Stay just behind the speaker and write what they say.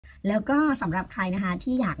แล้วก็สำหรับใครนะคะ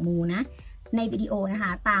ที่อยากมูนะในวิดีโอนะค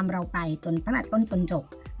ะตามเราไปจนตั้งแต่ต้นจนจบ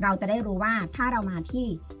เราจะได้รู้ว่าถ้าเรามาที่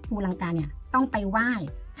ภูลังกาเนี่ยต้องไปไหว้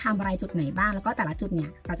ทำอะไรจุดไหนบ้างแล้วก็แต่ละจุดเนี่ย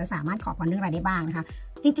เราจะสามารถขอพรเรื่องอะไรได้บ้างนะคะ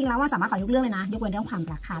จริงๆแล้วว่าสามารถขอทุกเรื่องเลยนะยกเว้นเรื่องความ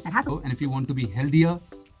รักค่ะแต่ถ้า And if you want to be healthier,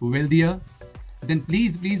 wealthier, then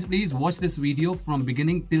please watch this video from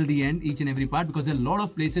beginning till the end, each and every part, because there are a lot of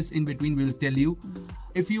places in between we will tell you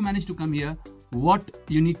if you manage to come here what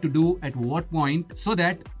you need to do at what point so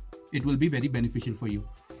that it will be very beneficial for you.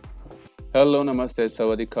 Hello, Namaste,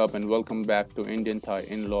 Sawadikap, and welcome back to Indian Thai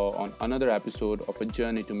In-Law on another episode of a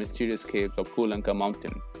journey to mysterious caves of PhuLanka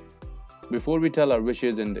mountain. Before we tell our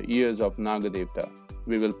wishes in the ears of Naga Devta,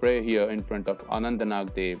 we will pray here in front of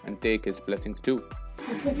Naag Dev and take his blessings too.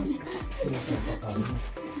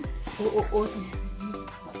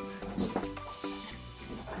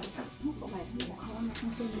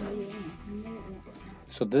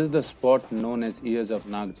 So this is the spot known as Ears of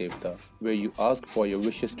Naag Devta, where you ask for your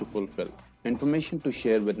wishes to fulfill. Information to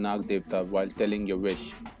share with Naag Devta while telling your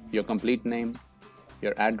wish, your complete name,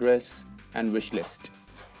 your address, and wish list.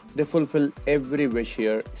 They fulfill every wish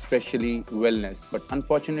here, especially wellness, but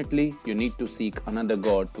unfortunately, you need to seek another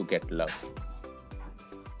god to get love.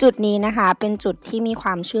 จุดนี้นะคะเป็นจุดที่มีคว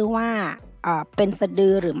ามเชื่อว่าเป็นสะดื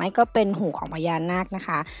อหรือไม่ก็เป็นหูของพญานาคนะค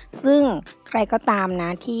ะซึ่งใครก็ตามน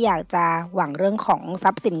ะที่อยากจะหวังเรื่องของท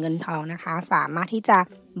รัพย์สินเงินทองนะคะสามารถที่จะ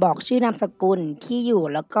บอกชื่อนามสกุลที่อยู่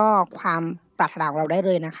แล้วก็ความปรารถนาของเราได้เ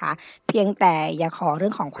ลยนะคะเพียงแต่อย่าขอเรื่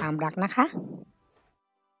องของความรักนะคะ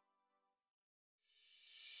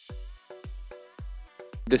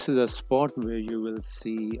This is a spot where you will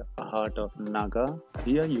see a heart of Naga.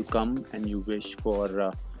 Here you come and you wish for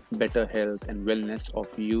better health and wellness of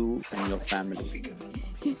you and your family.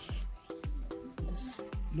 This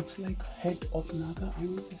looks like head of Naga. I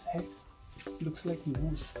mean, this head looks like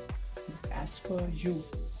nose. As per you,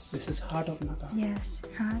 this is heart of Naga. Yes,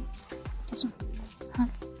 heart. This one,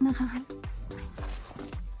 heart, Naga heart.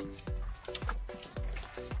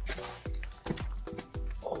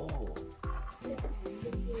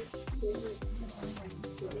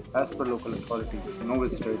 As per local authorities, no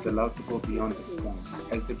visitor is allowed to go beyond this point,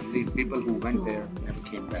 as they believe people who went there never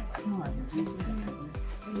came back.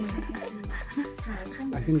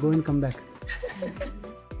 I can go and come back.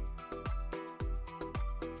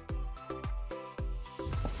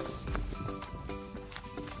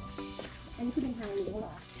 อันนี้คือเป็นทางเลี้ยวเหร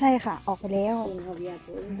อใช่ค่ะออกไปแล้ว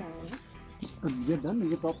We're done.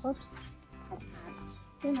 Is it proper?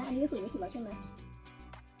 ใช่ไหมอันนี้สุดที่สุดแล้วใช่ไหม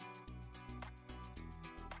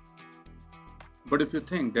But if you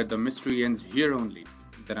think that the mystery ends here only,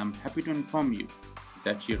 then I'm happy to inform you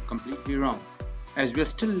that you're completely wrong, as we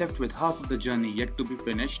are still left with half of the journey yet to be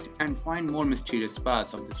finished and find more mysterious parts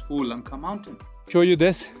of this PhuLanka mountain. Show you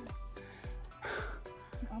this.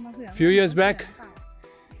 Few years back,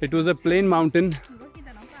 it was a plain mountain,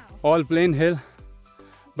 all plain hill,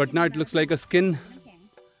 but now it looks like a skin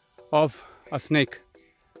of a snake.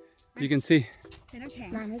 You can see.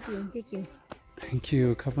 Thank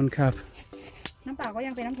you, cup on cup. น้ำเปล่าก็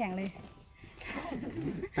ยังเป็นน้ำแข็งเลย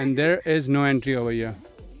And there is no entry over here.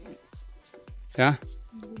 Yeah.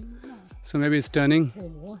 So maybe it's turning.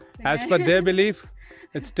 As per their belief,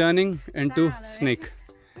 it's turning into snake.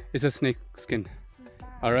 It's a snake skin.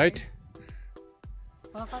 All right.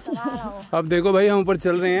 अब देखो भाई हम ऊपर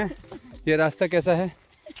चल रहे हैं ये रास्ता कैसा है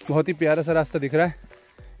बहुत ही प्यारा सा रास्ता दिख रहा है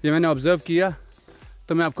ये मैंने ऑब्जर्व किया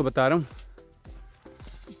तो मैं आपको बता रहा हूँ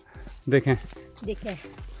देखें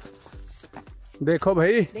देखो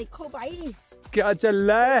भाई क्या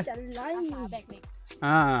चल रहा है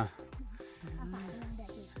हाँ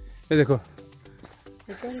ये देखो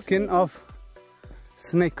skin of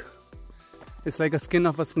snake it's like a skin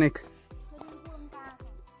of a snake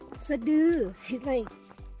สะดือ it's like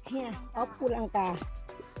here of PhuLanka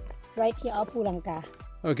right here of PhuLanka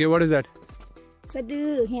okay what is that สะดือ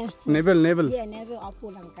here navel yeah navel of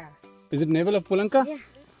PhuLanka is it navel of PhuLanka yeah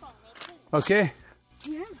okay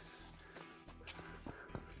yeah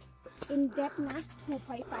in depth na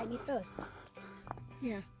 2.5 meters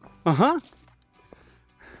yeah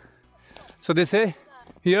so they say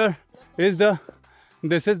here is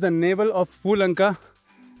this is the navel of PhuLanka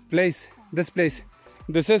place this place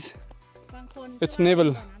this is it's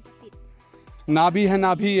navel नाभि है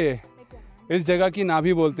नाभि ये इस जगह की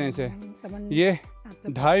नाभि बोलते हैं इसे ये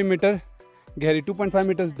 2.5 मीटर गहरी 2.5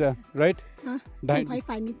 मीटर राइट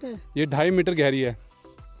 2.5 मीटर ये 2.5 मीटर गहरी है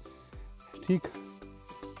ठीक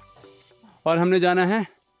और हमने जाना है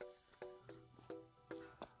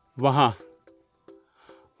वहाँ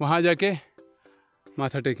जाके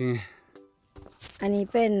माथा टेकेंगे อันนี้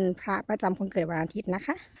เป็นพระประจำคนเกิดวันอาทิตย์นะค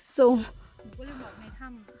ะ so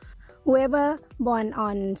Whoever born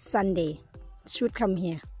on Sunday should come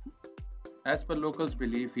here. As per locals'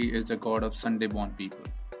 belief, he is a god of Sunday-born people.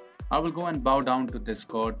 I will go and bow down to this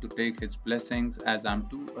god to take his blessings as I'm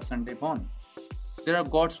too a Sunday-born. There are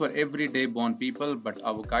gods for everyday-born people, but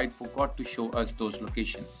our guide forgot to show us those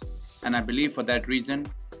locations. And I believe for that reason,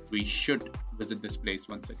 we should visit this place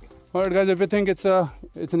once again. Alright guys, if you think it's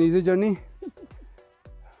an easy journey,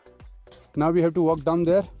 now we have to walk down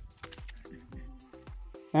there,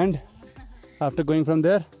 and after going from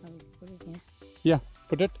there, yeah,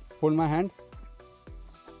 put it, hold my hand.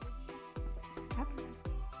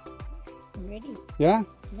 Ready? Yeah?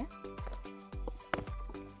 Yeah.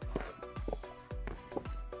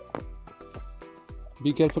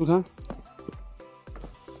 Be careful, huh?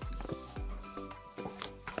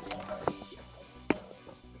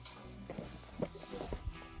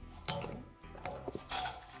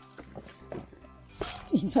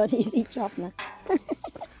 It's not easy job na.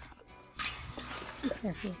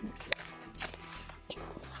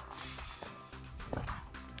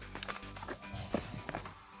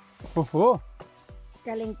 Oh,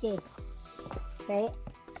 Kalenke.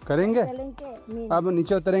 करेंगे? Kalenke means अब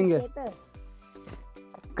नीचे उतरेंगे. together.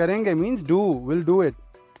 करेंगे means do, will do it.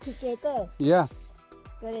 Together. Yeah.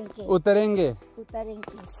 Kalenke. उतरेंगे.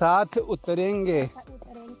 Utarenke. साथ उतरेंगे.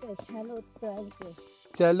 Utarenke. Chalo utarenke.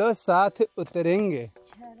 चलो साथ उतरेंगे.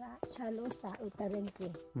 Chalo sa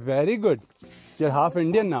utarenke. Very good. You're half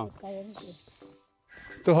Indian now. Utarenke.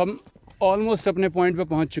 तो हम ऑलमोस्ट अपने पॉइंट पे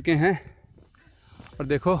पहुंच चुके हैं और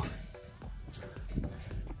देखो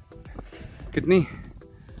कितनी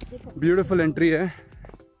ब्यूटीफुल एंट्री है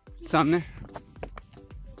सामने.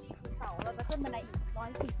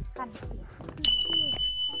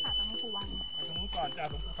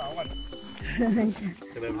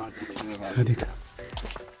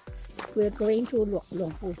 We're going to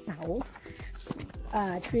Luang Pu Sao.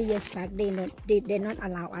 3 years back, they not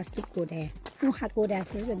allow us to go there. No, have go there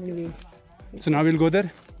first and we will So now we'll go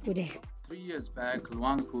there. go there. 3 years back,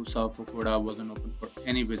 Luang Pu Sao Pakoda wasn't open for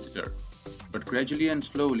any visitor. But gradually and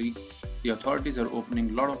slowly, the authorities are opening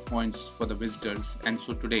a lot of points for the visitors, and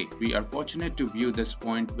so today we are fortunate to view this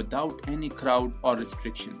point without any crowd or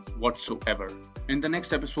restrictions whatsoever. In the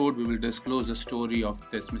next episode, we will disclose the story of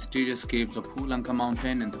this mysterious caves of PhuLanka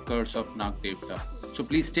mountain and the curse of Naag Devta. So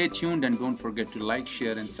please stay tuned and don't forget to like,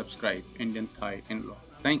 share and subscribe Indian Thai in-law.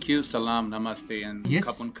 Thank you, salam, namaste and Yes.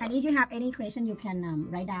 kapunka. And if you have any question, you can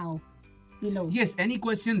write down below. Yes, any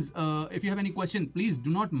questions, if you have any question, please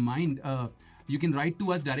do not mind. You can write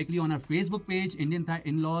to us directly on our Facebook page, Indian Thai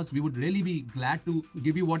In-Laws. We would really be glad to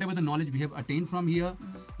give you whatever the knowledge we have attained from here,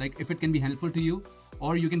 like if it can be helpful to you.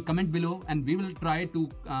 Or you can comment below and we will try to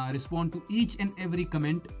respond to each and every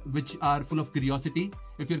comment which are full of curiosity.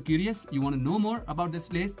 If you're curious, you want to know more about this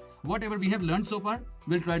place, whatever we have learned so far,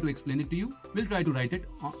 we'll try to explain it to you. We'll try to write it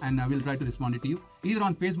and we'll try to respond it to you either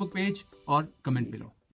on Facebook page or comment below.